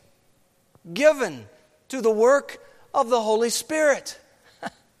weight given to the work of the Holy Spirit.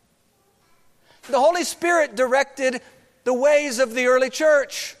 The Holy Spirit directed the ways of the early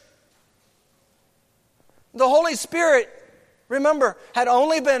church. The Holy Spirit, remember, had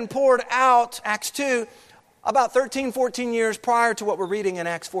only been poured out, Acts 2, about 13, 14 years prior to what we're reading in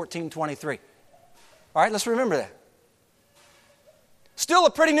Acts 14:23. All right, let's remember that. Still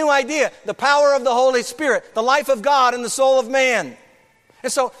a pretty new idea. The power of the Holy Spirit, the life of God in the soul of man.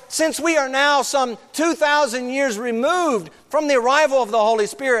 And so, since we are now some 2,000 years removed from the arrival of the Holy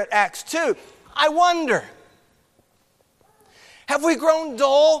Spirit, Acts 2, I wonder, have we grown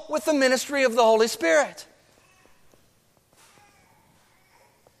dull with the ministry of the Holy Spirit?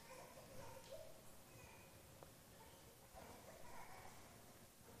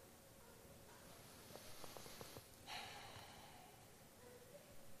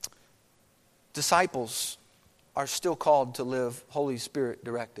 disciples are still called to live Holy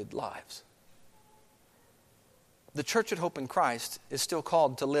Spirit-directed lives. The church at Hope in Christ is still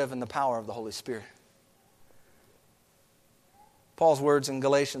called to live in the power of the Holy Spirit. Paul's words in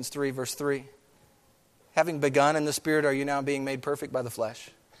Galatians 3, verse 3, having begun in the Spirit, are you now being made perfect by the flesh?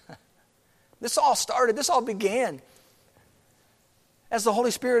 This all began as the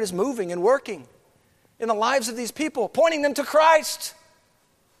Holy Spirit is moving and working in the lives of these people, pointing them to Christ.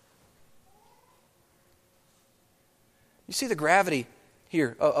 You see the gravity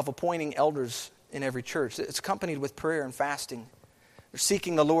here of appointing elders in every church. It's accompanied with prayer and fasting. They're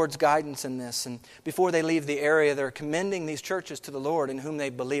seeking the Lord's guidance in this. And before they leave the area, they're commending these churches to the Lord in whom they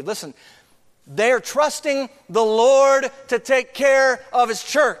believe. Listen, they're trusting the Lord to take care of His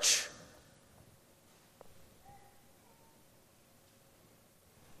church.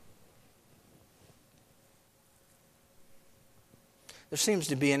 There seems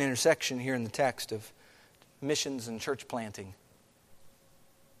to be an intersection here in the text of missions and church planting.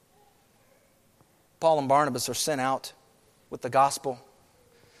 Paul and Barnabas are sent out with the gospel,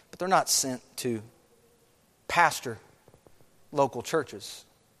 but they're not sent to pastor local churches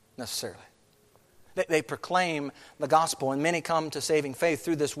necessarily. They proclaim the gospel, and many come to saving faith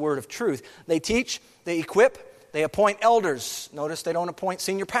through this word of truth. They teach, they equip, they appoint elders. Notice they don't appoint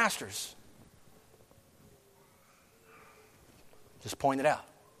senior pastors. Just point it out.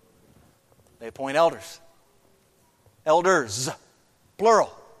 They appoint elders. Elders,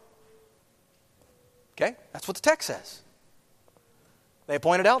 plural. Okay? That's what the text says. They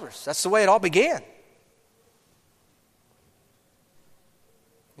appointed elders. That's the way it all began.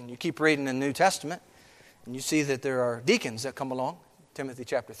 And you keep reading the New Testament, and you see that there are deacons that come along. Timothy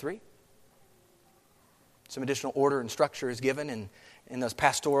chapter 3. Some additional order and structure is given in those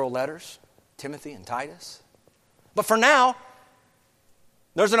pastoral letters, Timothy and Titus. But for now,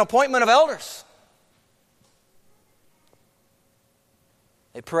 there's an appointment of elders.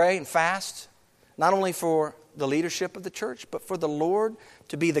 They pray and fast, not only for the leadership of the church, but for the Lord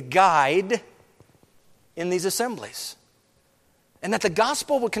to be the guide in these assemblies. And that the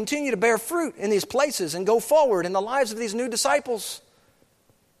gospel will continue to bear fruit in these places and go forward in the lives of these new disciples.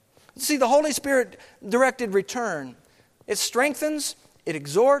 See, the Holy Spirit-directed return, it strengthens, it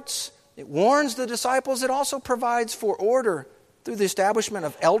exhorts, it warns the disciples. It also provides for order through the establishment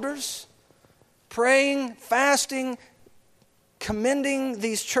of elders, praying, fasting, commending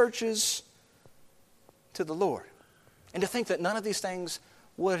these churches to the Lord. And to think that none of these things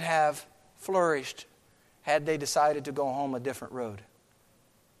would have flourished had they decided to go home a different road.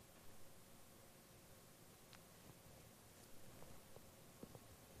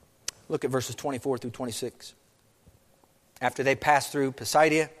 Look at verses 24 through 26. After they passed through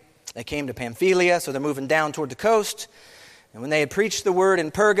Pisidia, they came to Pamphylia, so they're moving down toward the coast. And when they had preached the word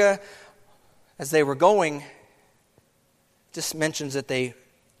in Perga, as they were going, just mentions that they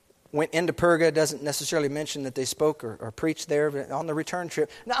went into Perga. It doesn't necessarily mention that they spoke or preached there, but on the return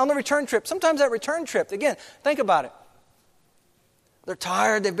trip. Now, on the return trip, sometimes that return trip, again, think about it. They're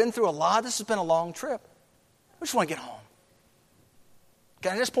tired. They've been through a lot. This has been a long trip. We just want to get home.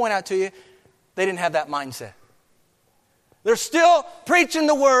 Can I just point out to you, they didn't have that mindset. They're still preaching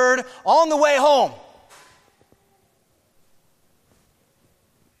the word on the way home.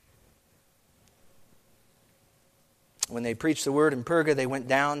 When they preached the word in Perga, they went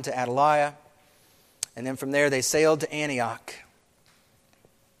down to Attalia, and then from there they sailed to Antioch.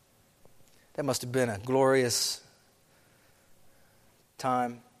 That must have been a glorious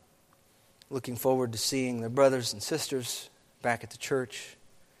time, looking forward to seeing their brothers and sisters back at the church,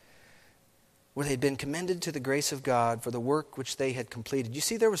 where they'd been commended to the grace of God for the work which they had completed. You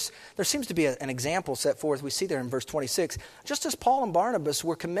see, there seems to be an example set forth. We see there in verse 26. Just as Paul and Barnabas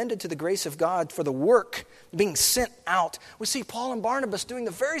were commended to the grace of God for the work being sent out, we see Paul and Barnabas doing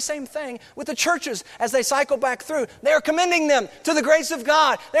the very same thing with the churches as they cycle back through. They are commending them to the grace of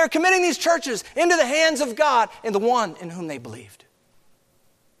God. They are committing these churches into the hands of God and the one in whom they believed.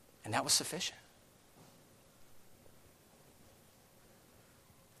 And that was sufficient.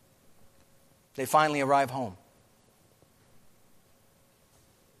 They finally arrive home.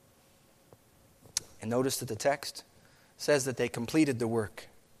 And notice that the text says that they completed the work.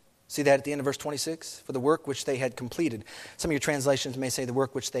 See that at the end of verse 26? For the work which they had completed. Some of your translations may say the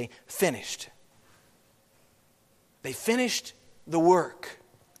work which they finished. They finished the work.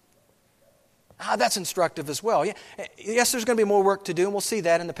 That's instructive as well. Yes, there's going to be more work to do, and we'll see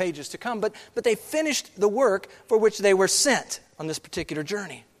that in the pages to come. But they finished the work for which they were sent on this particular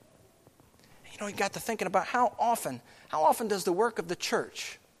journey. You got to thinking about how often does the work of the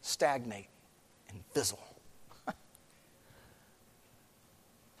church stagnate and fizzle?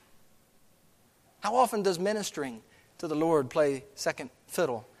 How often does ministering to the Lord play second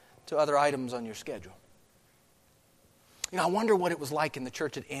fiddle to other items on your schedule? I wonder what it was like in the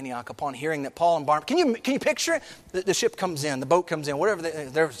church at Antioch upon hearing that Paul and Barnabas, can you picture it? The ship comes in, the boat comes in, whatever,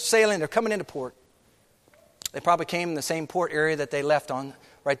 they're sailing, they're coming into port. They probably came in the same port area that they left on,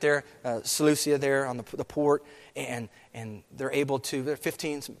 right there, Seleucia there on the port, and they're able to, they're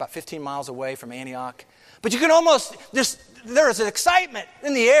about 15 miles away from Antioch. But you can almost, there is an excitement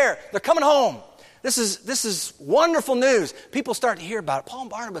in the air. They're coming home. This is wonderful news. People start to hear about it. Paul and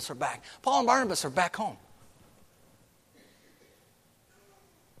Barnabas are back. Paul and Barnabas are back home.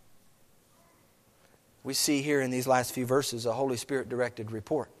 We see here in these last few verses a Holy Spirit-directed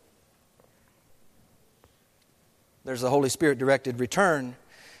report. There's a Holy Spirit-directed return,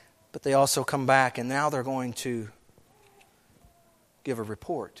 but they also come back, and now they're going to give a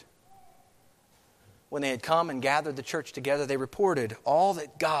report. When they had come and gathered the church together, they reported all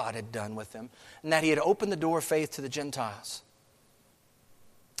that God had done with them, and that He had opened the door of faith to the Gentiles.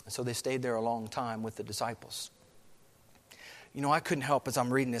 And so they stayed there a long time with the disciples. I couldn't help, as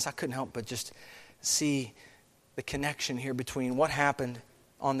I'm reading this, I couldn't help but just see the connection here between what happened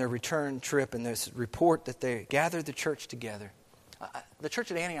on their return trip and this report that they gathered the church together. The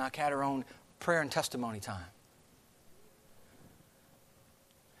church at Antioch had her own prayer and testimony time.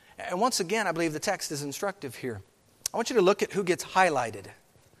 And once again, I believe the text is instructive here. I want you to look at who gets highlighted.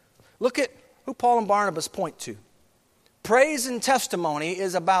 Look at who Paul and Barnabas point to. Praise and testimony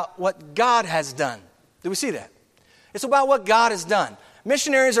is about what God has done. Do we see that? It's about what God has done.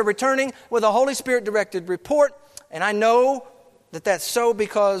 Missionaries are returning with a Holy Spirit-directed report, and I know that that's so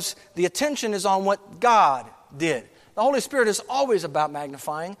because the attention is on what God did. The Holy Spirit is always about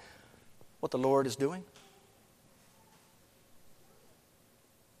magnifying what the Lord is doing.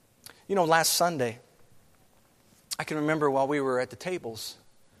 Last Sunday, I can remember while we were at the tables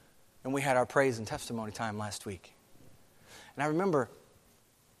and we had our praise and testimony time last week. And I remember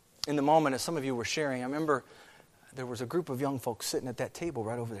in the moment as some of you were sharing, I remember there was a group of young folks sitting at that table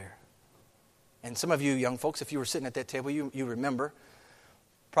right over there. And some of you young folks, if you were sitting at that table, you remember,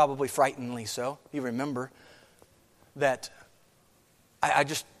 probably frighteningly so, you remember that I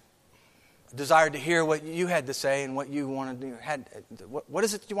just desired to hear what you had to say and what you wanted to do. What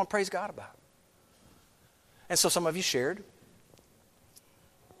is it you want to praise God about? And so some of you shared.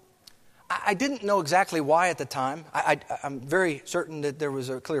 I didn't know exactly why at the time. I'm very certain that there was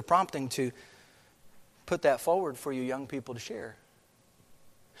a clear prompting to put that forward for you young people to share.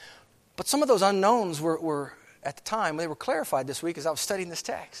 But some of those unknowns were at the time, they were clarified this week as I was studying this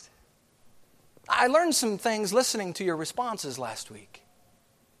text. I learned some things listening to your responses last week.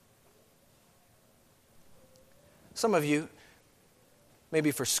 Some of you,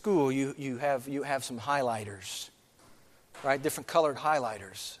 maybe for school, you have some highlighters, right? Different colored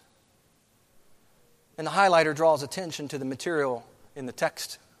highlighters. And the highlighter draws attention to the material in the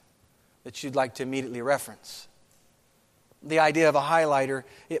text that you'd like to immediately reference. The idea of a highlighter,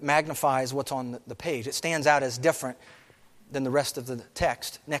 it magnifies what's on the page. It stands out as different than the rest of the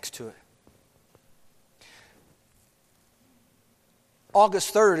text next to it.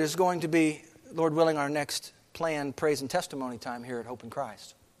 August 3rd is going to be, Lord willing, our next planned praise and testimony time here at Hope in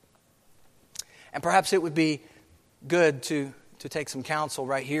Christ. And perhaps it would be good to take some counsel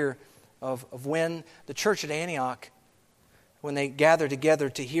right here of when the church at Antioch, when they gathered together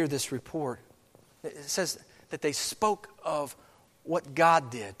to hear this report. It says that they spoke of what God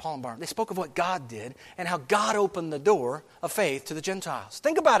did, Paul and Barnabas. They spoke of what God did and how God opened the door of faith to the Gentiles.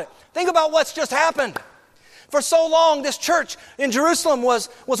 Think about it. Think about what's just happened. For so long, this church in Jerusalem was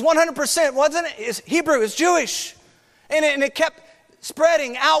 100%, wasn't it? It's Hebrew, it's Jewish. And it kept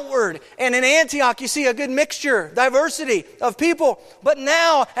spreading outward. And in Antioch, you see a good mixture, diversity of people. But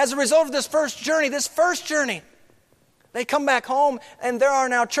now, as a result of this first journey, they come back home, and there are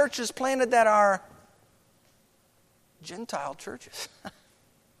now churches planted that are Gentile churches.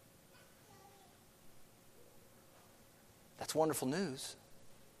 That's wonderful news.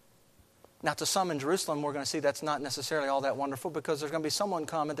 Now, to some in Jerusalem, we're going to see that's not necessarily all that wonderful because there's going to be someone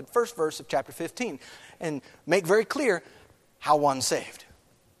come at the first verse of chapter 15 and make very clear how one's saved.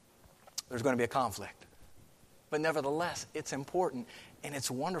 There's going to be a conflict. But nevertheless, it's important and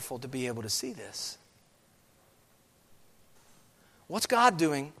it's wonderful to be able to see this. What's God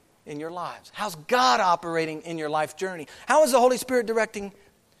doing in your lives? How's God operating in your life journey? How is the Holy Spirit directing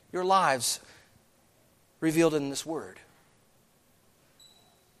your lives revealed in this word?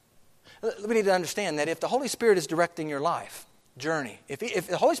 We need to understand that if the Holy Spirit is directing your life journey, if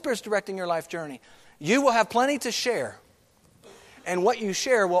the Holy Spirit is directing your life journey, you will have plenty to share. And what you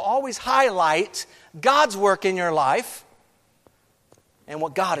share will always highlight God's work in your life and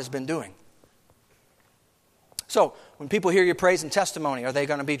what God has been doing. So, when people hear your praise and testimony, are they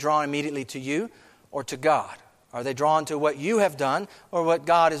going to be drawn immediately to you or to God? Are they drawn to what you have done or what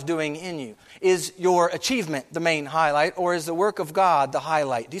God is doing in you? Is your achievement the main highlight, or is the work of God the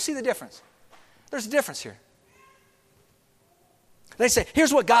highlight? Do you see the difference? There's a difference here. They say,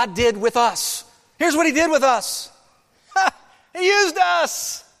 here's what God did with us. Here's what He did with us. He used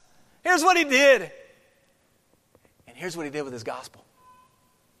us. Here's what He did. And here's what He did with His gospel.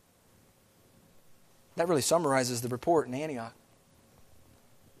 That really summarizes the report in Antioch.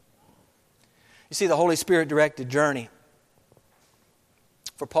 You see, the Holy Spirit-directed journey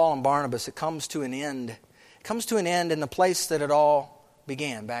for Paul and Barnabas, it comes to an end. It comes to an end in the place that it all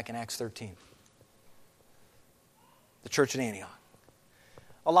began, back in Acts 13. The church at Antioch.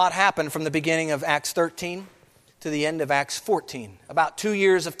 A lot happened from the beginning of Acts 13 to the end of Acts 14. About 2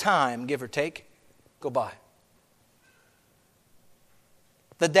 years of time, give or take, go by.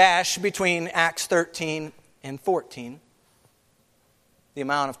 The dash between Acts 13 and 14, the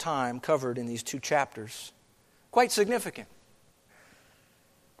amount of time covered in these 2 chapters, quite significant.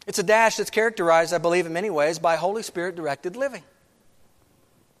 It's a dash that's characterized, I believe, in many ways by Holy Spirit-directed living.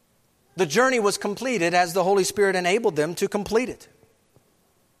 The journey was completed as the Holy Spirit enabled them to complete it.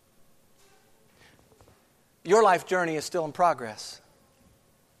 Your life journey is still in progress.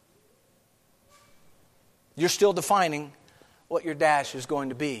 You're still defining what your dash is going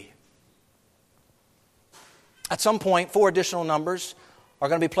to be. At some point, 4 additional numbers are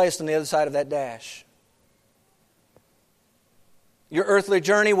going to be placed on the other side of that dash. Your earthly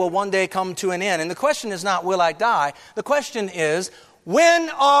journey will one day come to an end. And the question is not, will I die? The question is, when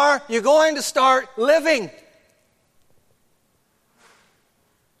are you going to start living?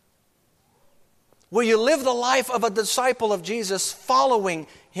 Will you live the life of a disciple of Jesus, following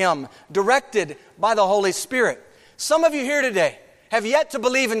Him, directed by the Holy Spirit? Some of you here today have yet to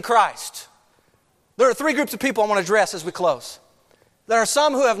believe in Christ. There are 3 groups of people I want to address as we close. There are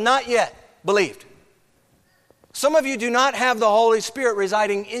some who have not yet believed. Some of you do not have the Holy Spirit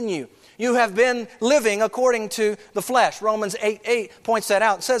residing in you. You have been living according to the flesh. Romans 8:8 points that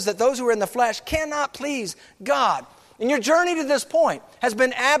out. It says that those who are in the flesh cannot please God. And your journey to this point has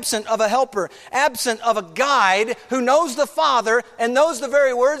been absent of a helper, absent of a guide who knows the Father and knows the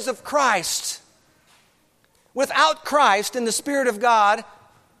very words of Christ. Without Christ and the Spirit of God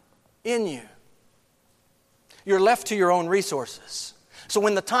in you, you're left to your own resources. So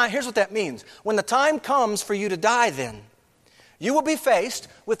when the time, here's what that means. When the time comes for you to die then, you will be faced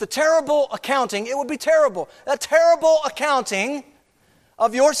with the terrible accounting. It will be terrible. A terrible accounting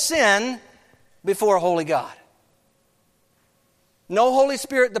of your sin before a holy God. No Holy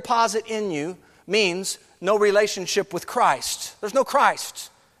Spirit deposit in you means no relationship with Christ. There's no Christ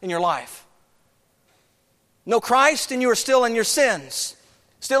in your life. No Christ, and you are still in your sins.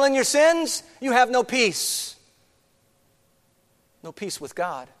 Still in your sins, you have no peace. No peace with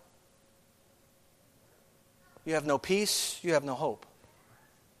God. You have no peace, you have no hope.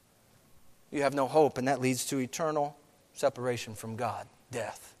 You have no hope, and that leads to eternal separation from God,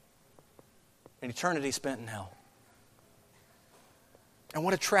 death. An eternity spent in hell. And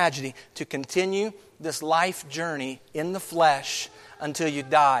what a tragedy to continue this life journey in the flesh until you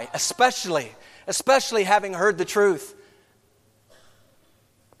die, especially having heard the truth.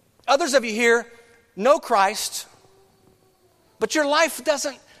 Others of you here know Christ, but your life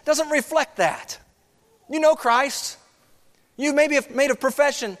doesn't reflect that. You know Christ. You maybe have made a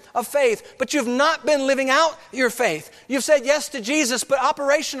profession of faith, but you've not been living out your faith. You've said yes to Jesus, but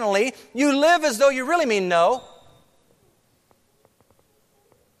operationally, you live as though you really mean no.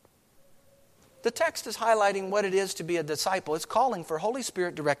 The text is highlighting what it is to be a disciple. It's calling for Holy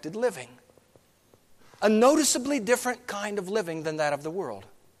Spirit-directed living. A noticeably different kind of living than that of the world.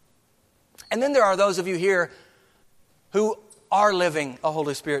 And then there are those of you here who are living a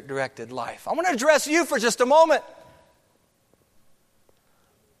Holy Spirit-directed life. I want to address you for just a moment.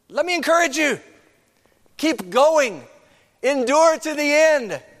 Let me encourage you. Keep going. Endure to the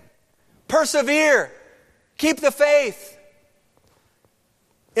end. Persevere. Keep the faith.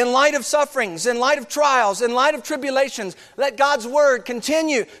 In light of sufferings, in light of trials, in light of tribulations, let God's Word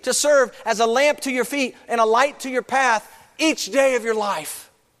continue to serve as a lamp to your feet and a light to your path each day of your life.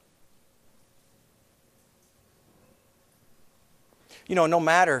 You know, no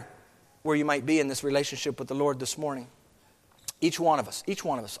matter where you might be in this relationship with the Lord this morning, each one of us,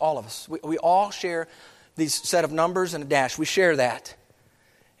 all of us, we all share these set of numbers and a dash. We share that.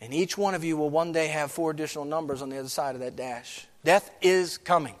 And each one of you will one day have 4 additional numbers on the other side of that dash. Death is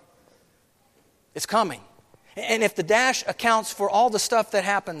coming. It's coming. And if the dash accounts for all the stuff that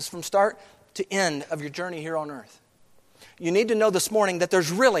happens from start to end of your journey here on earth, You need to know this morning that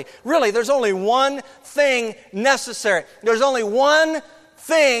there's really, there's only one thing necessary. There's only one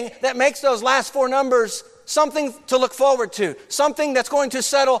thing that makes those last four numbers something to look forward to, something that's going to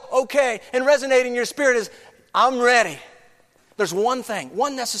settle okay and resonate in your spirit is, I'm ready. There's one thing,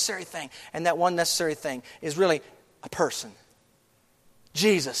 one necessary thing, and that one necessary thing is really a person.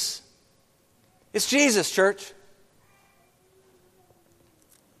 Jesus. It's Jesus, church.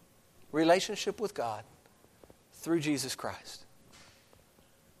 Relationship with God through Jesus Christ.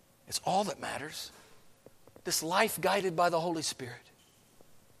 It's all that matters. This life guided by the Holy Spirit.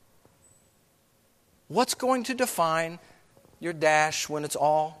 What's going to define your dash when it's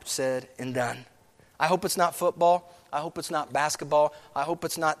all said and done? I hope it's not football. I hope it's not basketball. I hope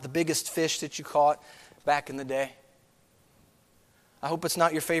it's not the biggest fish that you caught back in the day. I hope it's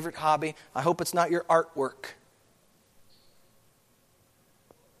not your favorite hobby. I hope it's not your artwork.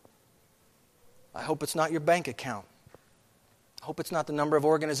 I hope it's not your bank account. I hope it's not the number of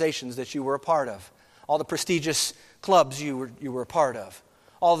organizations that you were a part of, all the prestigious clubs you were a part of,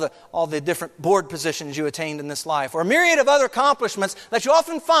 all the different board positions you attained in this life, or a myriad of other accomplishments that you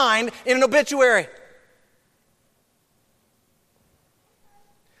often find in an obituary.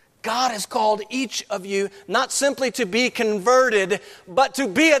 God has called each of you not simply to be converted, but to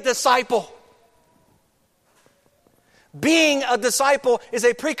be a disciple. Being a disciple is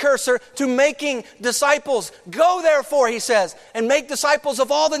a precursor to making disciples. Go therefore, he says, and make disciples of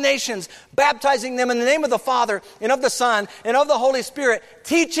all the nations, baptizing them in the name of the Father and of the Son and of the Holy Spirit,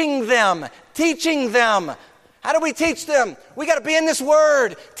 teaching them. How do we teach them? We got to be in this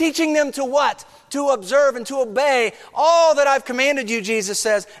Word. Teaching them to what? To observe and to obey all that I've commanded you, Jesus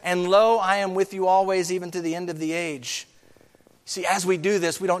says. And lo, I am with you always, even to the end of the age. See, as we do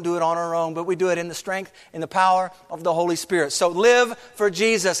this, we don't do it on our own, but we do it in the strength and the power of the Holy Spirit. So live for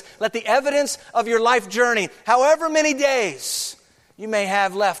Jesus. Let the evidence of your life journey, however many days you may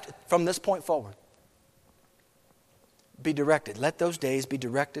have left from this point forward, be directed. Let those days be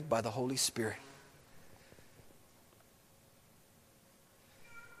directed by the Holy Spirit.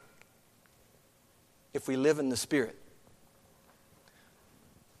 If we live in the Spirit,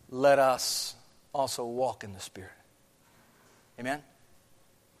 let us also walk in the Spirit. Amen?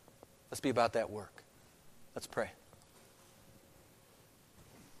 Let's be about that work. Let's pray.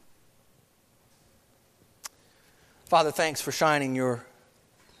 Father, thanks for shining your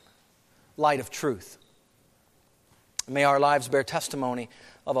light of truth. May our lives bear testimony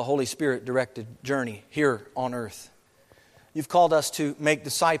of a Holy Spirit-directed journey here on earth. You've called us to make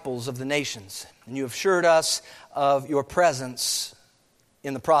disciples of the nations, and you have assured us of your presence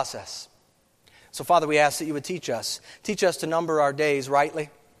in the process. So, Father, we ask that you would teach us. Teach us to number our days rightly,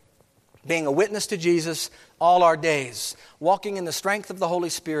 being a witness to Jesus all our days, walking in the strength of the Holy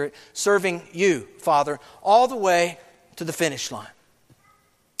Spirit, serving you, Father, all the way to the finish line.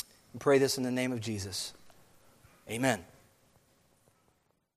 We pray this in the name of Jesus. Amen.